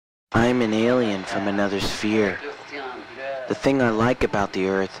I'm an alien from another sphere. The thing I like about the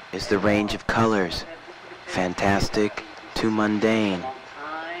Earth is the range of colors. Fantastic to mundane.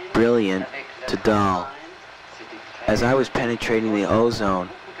 Brilliant to dull. As I was penetrating the ozone,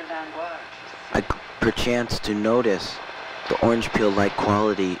 I perchance to notice the orange peel-like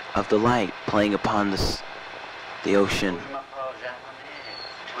quality of the light playing upon the ocean.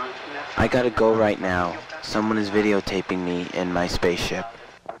 I gotta go right now. Someone is videotaping me in my spaceship.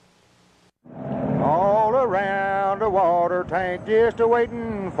 All around the water tank, just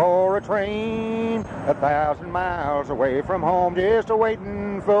a-waiting for a train. 1,000 miles away from home, just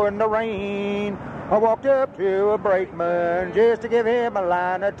a-waiting for the rain. I walked up to a brakeman just to give him a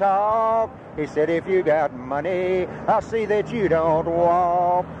line of talk. He said, if you got money, I'll see that you don't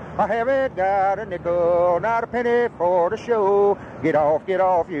walk. I haven't got a nickel, not a penny for the show. Get off,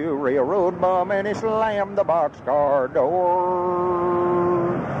 you railroad bum, and he slammed the boxcar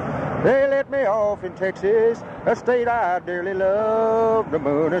door. They let me off in Texas, a state I dearly love. The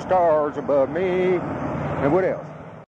moon and stars above me. And what else?